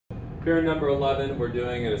Here number 11, we're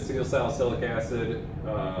doing an acetylsalicylic acid,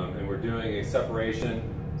 and we're doing a separation.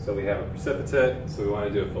 So we have a precipitate, so we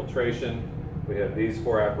want to do a filtration. We have these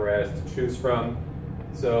four apparatus to choose from.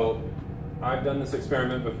 So I've done this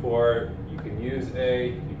experiment before. You can use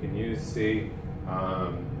A, you can use C.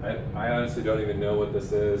 I honestly don't even know what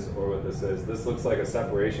this is or what this is. This looks like a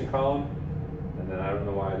separation column, and then I don't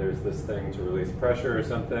know why there's this thing to release pressure or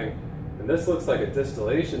something. And this looks like a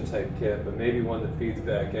distillation type kit, but maybe one that feeds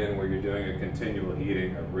back in where you're doing a continual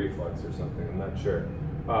heating of reflux or something. I'm not sure.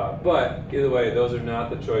 But either way, those are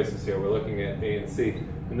not the choices here. We're looking at A and C.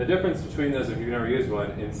 And the difference between those, if you've never used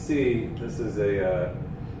one, in C, this is an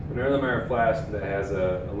Erlenmeyer flask that has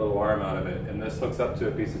a little arm out of it, and this hooks up to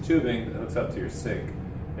a piece of tubing that hooks up to your sink.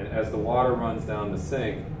 And as the water runs down the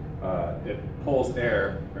sink, it pulls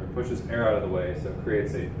air, or pushes air out of the way, so it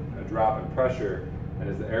creates a drop in pressure. And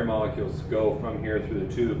as the air molecules go from here through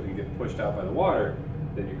the tube and get pushed out by the water,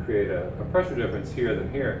 then you create a pressure difference here than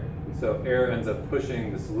here. And so air ends up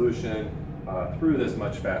pushing the solution through this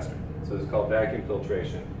much faster. So this is called vacuum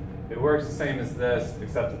filtration. It works the same as this,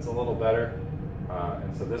 except it's a little better.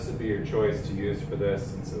 And so this would be your choice to use for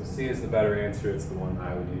this. And so C is the better answer. It's the one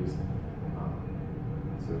I would use.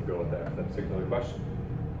 So we'll go with that for that particular question.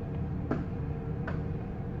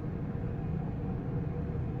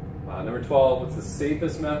 Number 12, what's the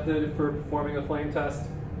safest method for performing a flame test?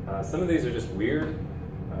 Some of these are just weird.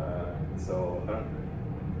 So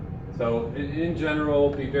in general,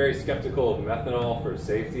 be very skeptical of methanol for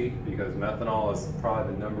safety, because methanol is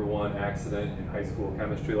probably the #1 accident in high school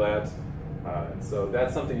chemistry labs. And so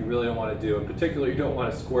that's something you really don't want to do. In particular, you don't want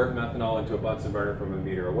to squirt methanol into a Bunsen burner from a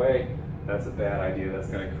meter away. That's a bad idea. That's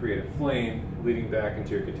going to create a flame leading back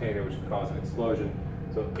into your container, which can cause an explosion.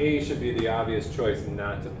 So A should be the obvious choice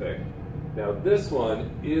not to pick. Now this one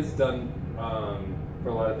is done for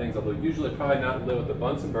a lot of things, although usually probably not lit with the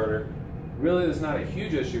Bunsen burner. Really there's not a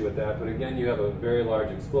huge issue with that, but again you have a very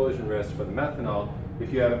large explosion risk for the methanol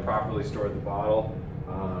if you haven't properly stored the bottle.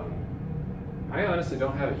 I honestly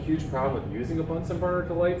don't have a huge problem with using a Bunsen burner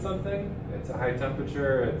to light something. It's a high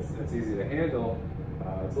temperature, it's easy to handle.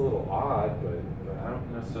 It's a little odd, but I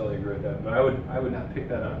don't necessarily agree with that. But I would not pick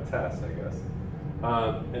that on a test, I guess.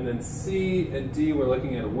 And then C and D, we're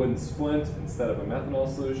looking at a wooden splint instead of a methanol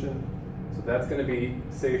solution. So that's going to be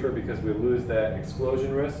safer because we lose that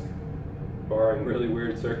explosion risk, barring really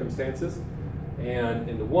weird circumstances. And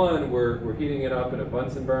in the one, we're heating it up in a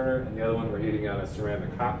Bunsen burner, and the other one we're heating on a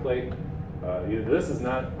ceramic hot plate. This is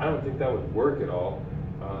not, I don't think that would work at all.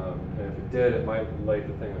 And if it did, it might light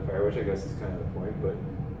the thing on fire, which I guess is kind of the point. But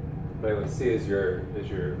anyway, C is your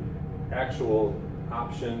actual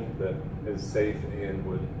option that is safe and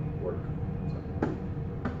would work. So.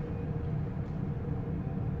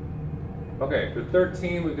 Okay, for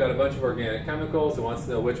 13, we've got a bunch of organic chemicals. It wants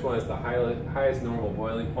to know which one is the highest normal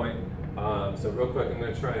boiling point. So real quick, I'm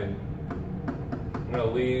going to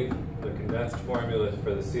leave the condensed formula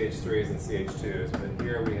for the CH3s and CH2s. And then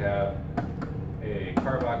here we have a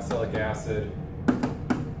carboxylic acid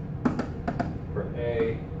for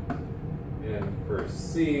A, and for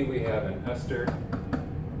C we have an ester.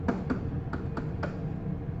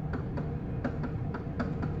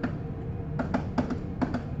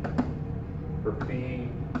 For B,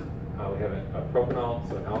 we have a propanol,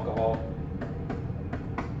 so an alcohol.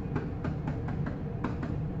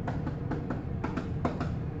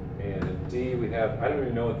 And in D we have, I don't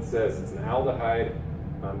even know what it says, it's an aldehyde.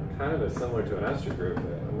 Kind of similar to an ester group.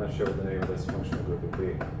 I'm not sure what the name of this functional group would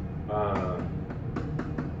be.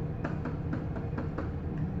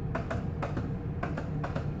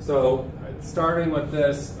 So starting with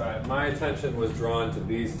this, my attention was drawn to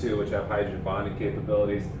these two, which have hydrogen bonding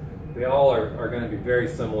capabilities. They all are going to be very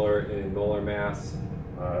similar in molar mass.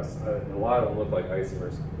 A lot of them look like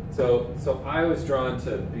isomers. So I was drawn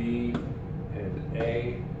to B and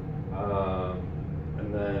A,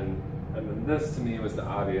 and then this to me was the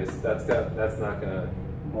obvious. That's not going to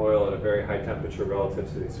boil at a very high temperature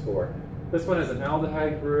relative to these four. This one is an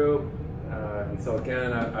aldehyde group, and so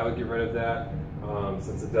again I would get rid of that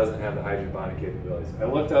since it doesn't have the hydrogen bonding capabilities. I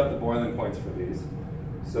looked up the boiling points for these.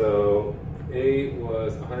 So A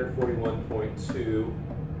was 141.2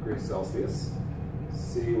 degrees Celsius.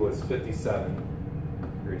 C was 57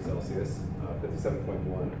 degrees Celsius,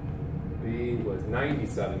 57.1. B was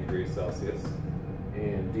 97 degrees Celsius.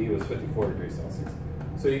 And D was 54 degrees Celsius.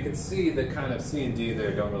 So you can see that kind of C and D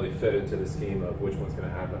there don't really fit into the scheme of which one's going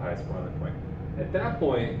to have the highest boiling point. At that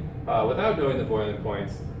point, without knowing the boiling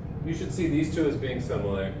points, you should see these two as being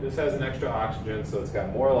similar. This has an extra oxygen, so it's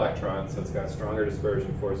got more electrons, so it's got stronger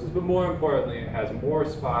dispersion forces, but more importantly, it has more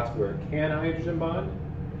spots where it can hydrogen bond.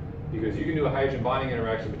 Because you can do a hydrogen bonding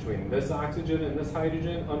interaction between this oxygen and this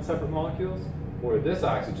hydrogen on separate molecules, or this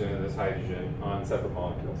oxygen and this hydrogen on separate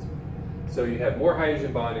molecules. So you have more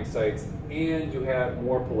hydrogen bonding sites and you have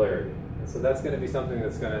more polarity. And so that's going to be something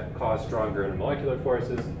that's going to cause stronger intermolecular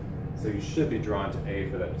forces. So you should be drawn to A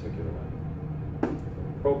for that particular one.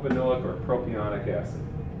 Propanoic or propionic acid.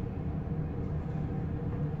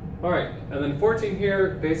 All right, and then 14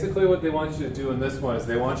 here, basically what they want you to do in this one is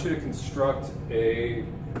they want you to construct a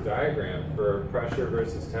diagram for pressure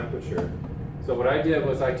versus temperature. So what I did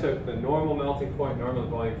was I took the normal melting point, normal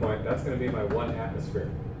boiling point, that's going to be my 1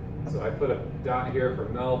 atmosphere. So I put a dot here for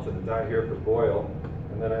melt and a dot here for boil,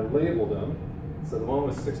 and then I labeled them. So the one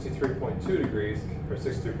was 63.2 degrees, or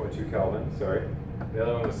 63.2 Kelvin, sorry. The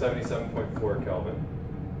other one was 77.4 Kelvin.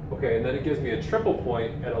 Okay, and then it gives me a triple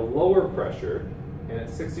point at a lower pressure, and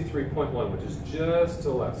it's 63.1, which is just to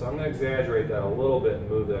the left. So I'm going to exaggerate that a little bit and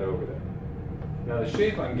move that over there. Now the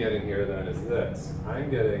shape I'm getting here then is this. I'm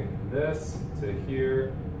getting this to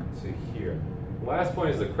here to here. The last point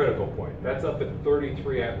is the critical point. That's up at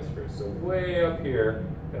 33 atmospheres, so way up here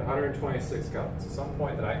at 126 Kelvin. So some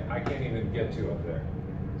point that I can't even get to up there.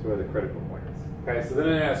 That's where the critical point is. Okay, so then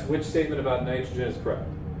I ask which statement about nitrogen is correct.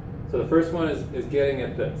 So the first one is getting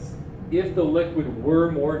at this. If the liquid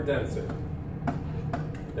were more denser,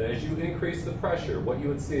 then as you increase the pressure, what you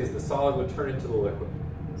would see is the solid would turn into the liquid.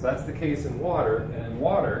 So that's the case in water, and in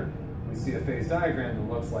water, we see a phase diagram that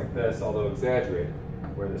looks like this, although exaggerated,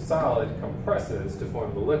 where the solid compresses to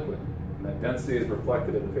form the liquid, and that density is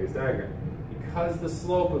reflected in the phase diagram. Because the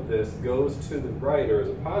slope of this goes to the right, or is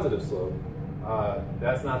a positive slope,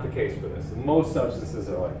 that's not the case for this. Most substances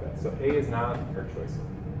are like that, so A is not our choice.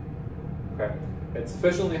 Okay, at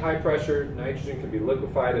sufficiently high pressure, nitrogen can be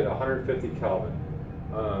liquefied at 150 Kelvin.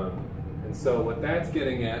 And so what that's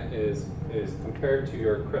getting at is compared to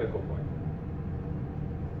your critical point.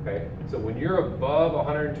 Okay, so when you're above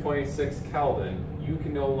 126 Kelvin, you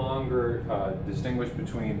can no longer distinguish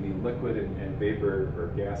between the liquid and vapor or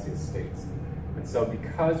gaseous states. And so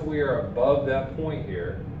because we are above that point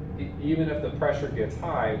here, even if the pressure gets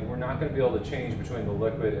high, we're not going to be able to change between the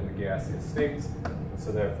liquid and the gaseous states.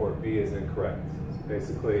 So therefore B is incorrect. So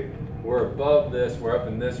basically, we're above this, we're up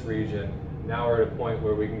in this region. Now we're at a point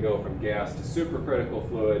where we can go from gas to supercritical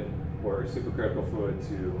fluid, or supercritical fluid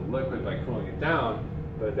to liquid by cooling it down.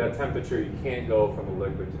 But at that temperature, you can't go from a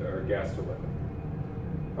liquid to, or gas to liquid.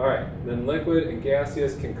 All right, then liquid and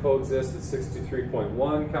gaseous can coexist at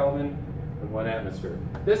 63.1 Kelvin and 1 atmosphere.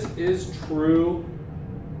 This is true.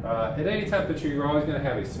 At any temperature, you're always going to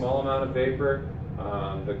have a small amount of vapor.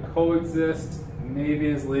 The coexist maybe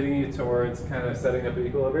is leading you towards kind of setting up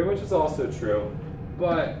equilibrium, which is also true,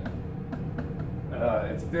 but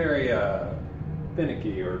it's very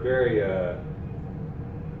finicky, or very,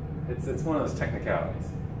 it's one of those technicalities.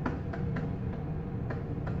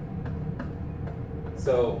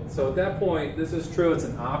 So at that point, this is true, it's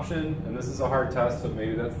an option, and this is a hard test, so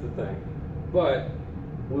maybe that's the thing. But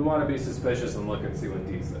we want to be suspicious and look and see what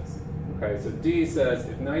D says. Okay, so D says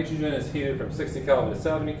if nitrogen is heated from 60 Kelvin to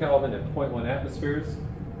 70 Kelvin at 0.1 atmospheres,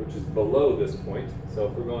 which is below this point, so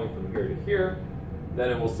if we're going from here to here,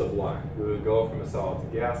 then it will sublime. We would go from a solid to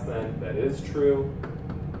gas then. That is true.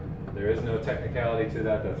 There is no technicality to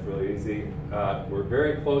that. That's really easy. We're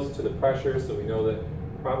very close to the pressure, so we know that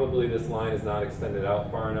probably this line is not extended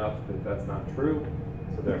out far enough that that's not true.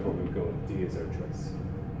 So therefore we would go with D as our choice.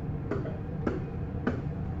 Okay.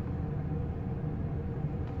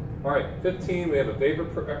 All right, 15, we have a vapor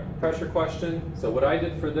pressure question. So what I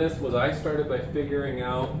did for this was I started by figuring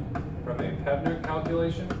out from a Pevner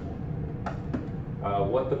calculation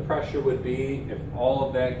what the pressure would be if all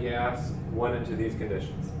of that gas went into these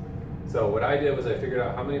conditions. So what I did was I figured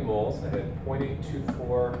out how many moles. I had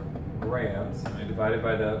 0.824 grams. I divided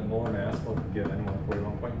by the molar mass, given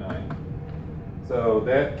 141.9. So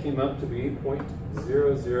that came up to be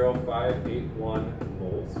 0.00581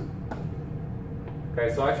 moles. Okay,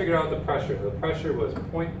 so I figured out the pressure. The pressure was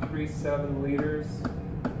 0.37 liters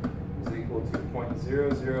is equal to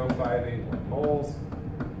 0.00581 moles.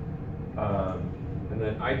 And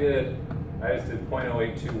then I just did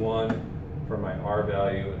 0.0821 for my R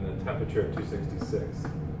value and the temperature of 266.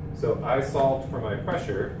 So I solved for my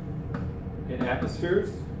pressure in atmospheres,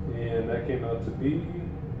 and that came out to be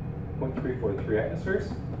 0.343 atmospheres.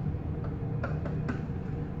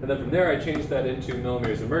 And then from there I changed that into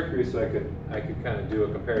millimeters of mercury so I could kind of do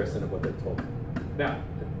a comparison of what they told me. Now,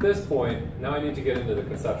 at this point, now I need to get into the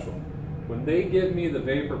conceptual. When they give me the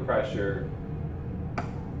vapor pressure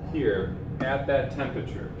here at that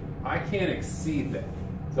temperature, I can't exceed that.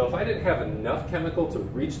 So if I didn't have enough chemical to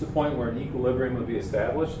reach the point where an equilibrium would be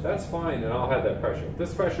established, that's fine, and I'll have that pressure. If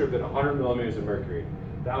this pressure had been 100 millimeters of mercury,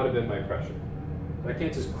 that would have been my pressure. But I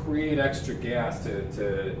can't just create extra gas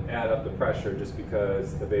to add up the pressure just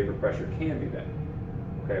because the vapor pressure can be that.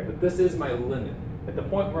 Okay, but this is my limit. At the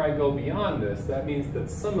point where I go beyond this, that means that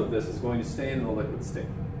some of this is going to stay in the liquid state.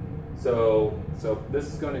 So this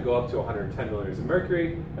is going to go up to 110 milliliters of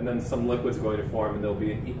mercury, and then some liquid's going to form, and there'll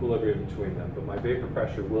be an equilibrium between them. But my vapor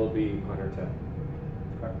pressure will be 110.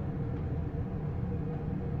 Okay.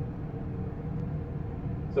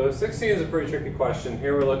 So 16 is a pretty tricky question.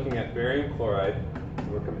 Here we're looking at barium chloride,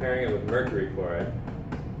 and we're comparing it with mercury chloride.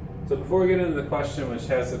 So before we get into the question, which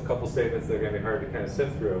has a couple statements that are going to be hard to kind of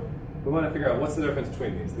sift through, we want to figure out what's the difference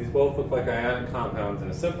between these. These both look like ionic compounds in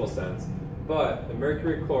a simple sense, but the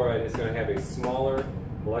mercury chloride is going to have a smaller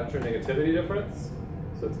electronegativity difference,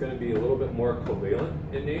 so it's going to be a little bit more covalent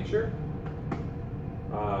in nature.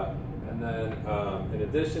 And then in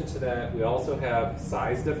addition to that, we also have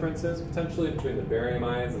size differences potentially between the barium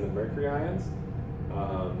ions and the mercury ions.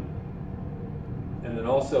 And then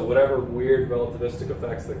also whatever weird relativistic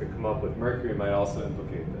effects that could come up with mercury might also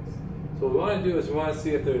implicate this. So what we want to do is we want to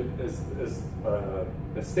see if there is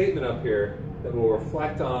a statement up here that will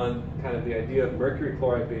reflect on kind of the idea of mercury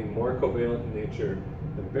chloride being more covalent in nature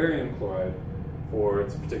than barium chloride for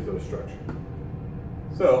its particular structure.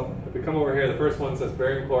 So if we come over here, the first one says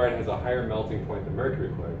barium chloride has a higher melting point than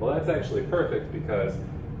mercury chloride. Well, that's actually perfect because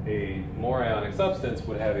a more ionic substance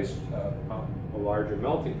would have a larger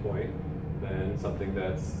melting point than something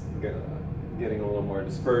that's getting a little more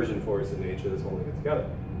dispersion force in nature that's holding it together.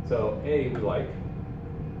 So A, we like.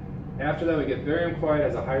 After that, we get barium chloride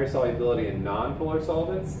has a higher solubility in non-polar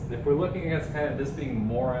solvents. If we're looking at kind of this being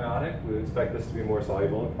more ionic, we would expect this to be more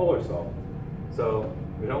soluble in polar solvents. So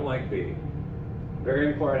we don't like B.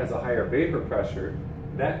 Barium chloride has a higher vapor pressure.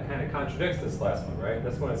 That kind of contradicts this last one, right?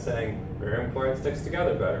 This one is saying barium chloride sticks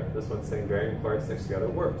together better. This one's saying barium chloride sticks together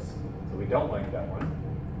worse. So we don't like that one.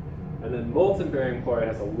 And then molten barium chloride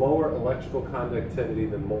has a lower electrical conductivity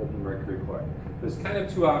than molten mercury chloride. There's kind of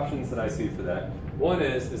two options that I see for that. One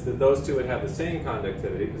is that those two would have the same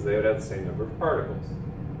conductivity because they would have the same number of particles.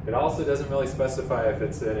 It also doesn't really specify if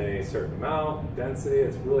it's in a certain amount, density.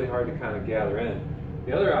 It's really hard to kind of gather in.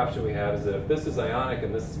 The other option we have is that if this is ionic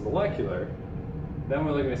and this is molecular, then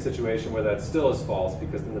we're looking at a situation where that still is false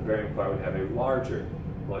because then the barium chloride would have a larger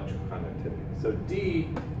electrical conductivity. So D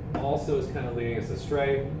also is kind of leading us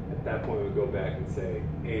astray. At that point, we would go back and say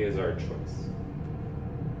A is our choice.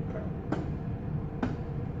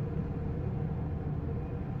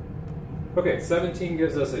 Okay, 17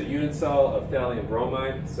 gives us a unit cell of thallium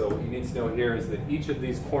bromide. So what you need to know here is that each of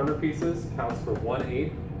these corner pieces counts for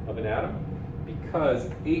 1/8 of an atom because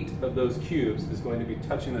 8 of those cubes is going to be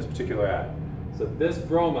touching this particular atom. So this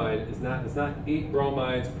bromide is not 8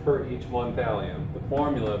 bromides per each 1 thallium. The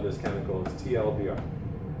formula of this chemical is TLBr.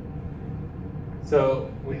 So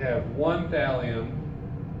we have 1 thallium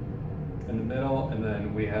in the middle, and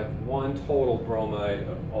then we have 1 total bromide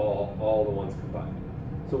of all the ones combined.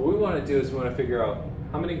 So what we want to do is we want to figure out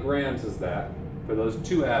how many grams is that for those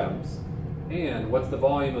 2 atoms, and what's the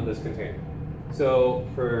volume of this container. So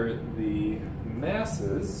for the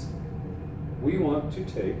masses, we want to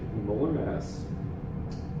take molar mass.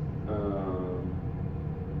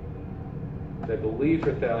 I believe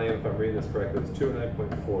for thallium, if I'm reading this correctly, it's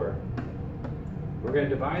 209.4. We're going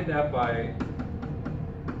to divide that by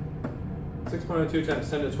 6.02 times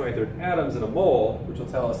 10 to the 23rd atoms in a mole, which will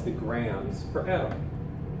tell us the grams per atom.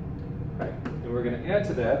 Okay. And we're going to add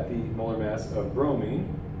to that the molar mass of bromine.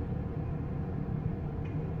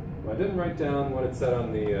 Well, I didn't write down what it said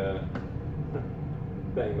on the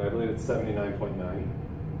thing, but I believe it's 79.9.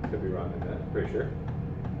 Could be wrong in that, pretty sure.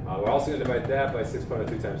 We're also going to divide that by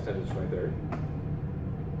 6.02 times 10 to the 23rd.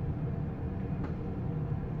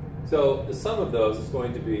 So the sum of those is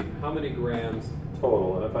going to be how many grams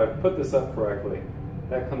total. And if I put this up correctly,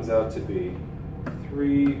 that comes out to be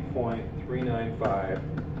 3.395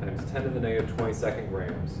 times 10 to the negative 22nd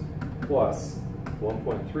grams plus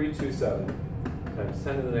 1.327 times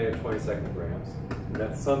 10 to the negative 22nd grams. And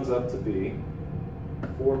that sums up to be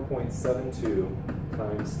 4.72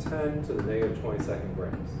 times 10 to the negative 22nd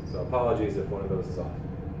grams. So apologies if one of those is off.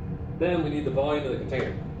 Then we need the volume of the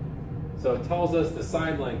container. So it tells us the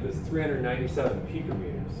side length is 397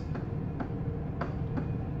 picometers.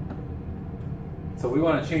 So we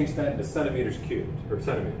want to change that into centimeters cubed, or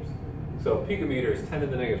centimeters. So picometer is 10 to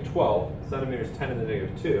the negative 12, centimeters 10 to the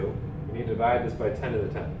negative 2. We need to divide this by 10 to the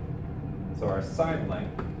 10. So our side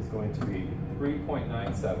length is going to be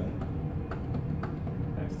 3.97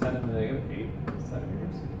 times 10 to the negative 8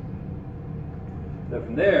 centimeters. Then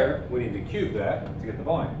from there, we need to cube that to get the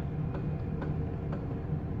volume.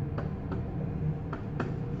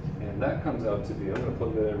 And that comes out to be, I'm going to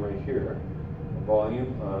plug that in right here, a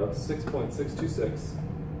volume of 6.626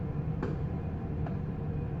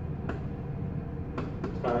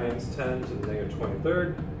 times 10 to the negative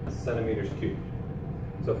 23rd centimeters cubed.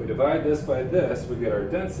 So if we divide this by this, we get our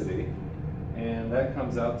density, and that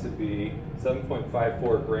comes out to be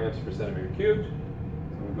 7.54 grams per centimeter cubed.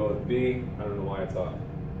 So we go with B. I don't know why it's off.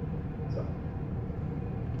 So,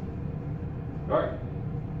 all right.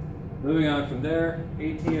 Moving on from there,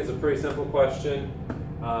 18 is a pretty simple question.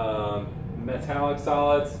 Metallic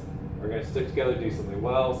solids are going to stick together decently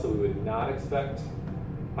well, so we would not expect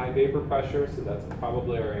high vapor pressure, so that's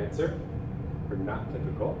probably our answer, or not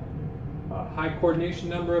typical. High coordination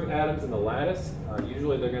number of atoms in the lattice.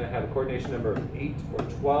 Usually they're going to have a coordination number of 8 or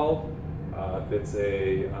 12. If it's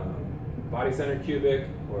a body-centered cubic,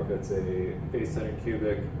 or if it's a face-centered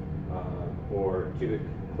cubic, or cubic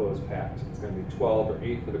closed packed. It's going to be 12 or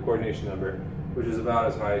 8 for the coordination number, which is about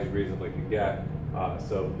as high as you reasonably could get.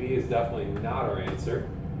 So B is definitely not our answer.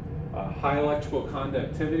 High electrical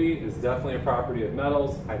conductivity is definitely a property of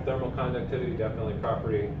metals. High thermal conductivity, definitely a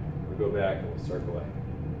property. We'll go back and we'll circle it.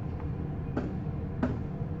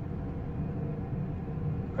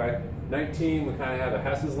 Okay, 19, we kind of have a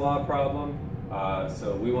Hess's law problem.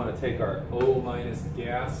 So we want to take our O minus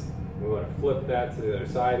gas, we want to flip that to the other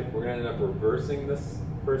side. We're going to end up reversing this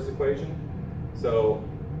first equation. So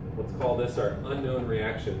let's call this our unknown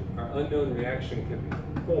reaction. Our unknown reaction can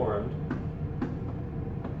be formed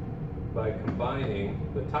by combining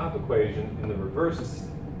the top equation in the reverse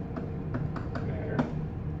manner.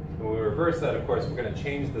 When we reverse that, of course, we're going to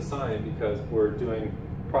change the sign because we're doing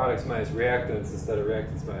products minus reactants instead of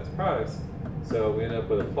reactants minus products. So we end up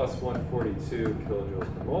with a plus 142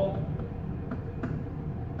 kilojoules per mole.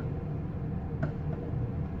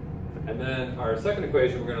 And then our second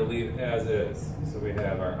equation we're going to leave as is. So we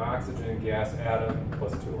have our oxygen gas atom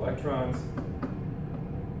plus 2 electrons.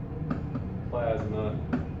 Plasma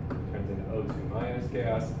turns into O2 minus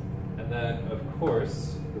gas. And then, of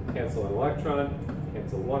course, we cancel an electron,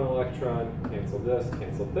 cancel 1 electron, cancel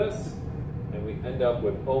this. And we end up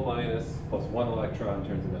with O minus plus 1 electron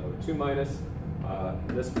turns into O2 minus.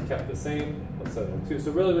 This we kept the same, plus 702.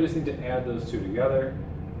 So really we just need to add those two together.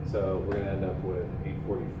 So we're going to end up with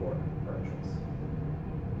 844 fractions.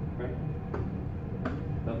 Okay.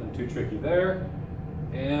 Nothing too tricky there.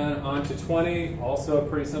 And on to 20, also a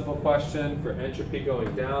pretty simple question. For entropy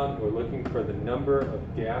going down, we're looking for the number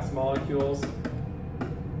of gas molecules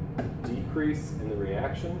decrease in the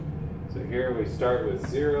reaction. So here we start with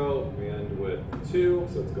 0, we end with 2,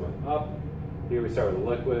 so it's going up. Here we start with a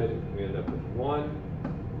liquid, we end up with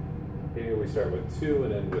 1. Here we start with 2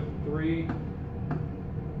 and end with 3.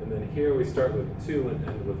 And then here we start with 2 and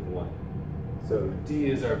end with 1. So D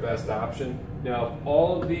is our best option. Now, if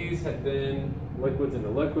all of these had been liquids into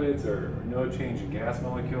liquids or no change in gas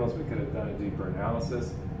molecules, we could have done a deeper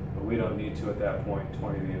analysis, but we don't need to at that point.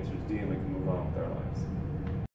 20, the answer is D, and we can move on with our lives.